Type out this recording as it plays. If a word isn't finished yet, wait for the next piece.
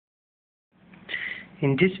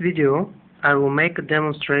In this video, I will make a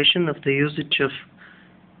demonstration of the usage of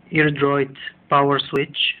Irdroid power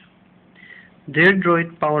switch. The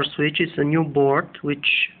Irdroid power switch is a new board which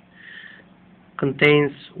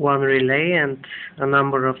contains one relay and a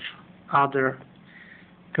number of other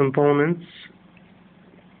components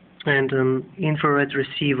and an infrared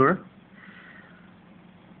receiver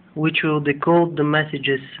which will decode the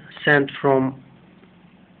messages sent from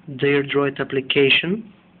the Irdroid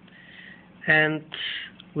application and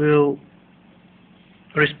will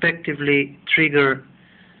respectively trigger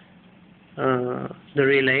the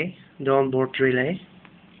relay, the onboard relay.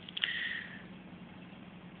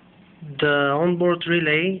 The onboard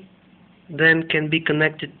relay then can be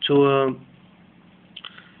connected to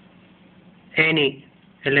any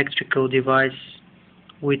electrical device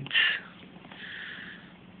with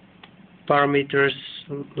parameters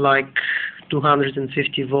like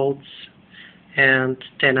 250 volts and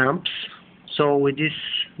 10 amps. So with this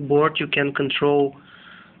board you can control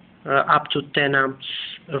up to 10 amps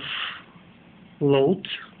of load.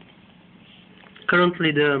 Currently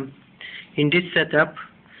in this setup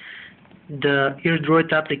the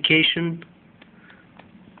Irdroid application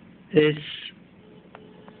is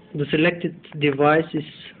the selected device is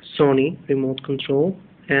Sony remote control,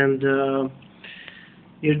 and the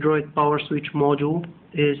Irdroid power switch module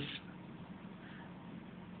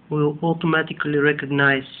will automatically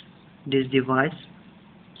recognize this device.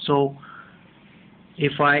 So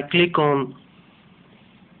if I click on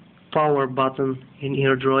power button in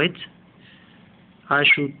Irdroid, I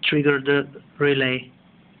should trigger the relay.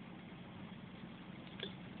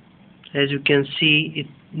 As you can see,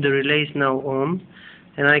 the relay is now on,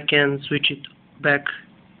 and I can switch it back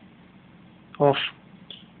off.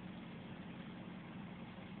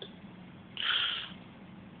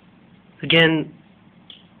 Again,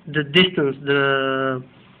 the distance, the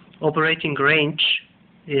operating range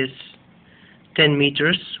is 10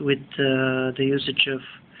 meters with the usage of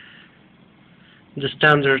the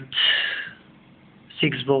standard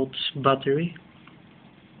 6 volts battery.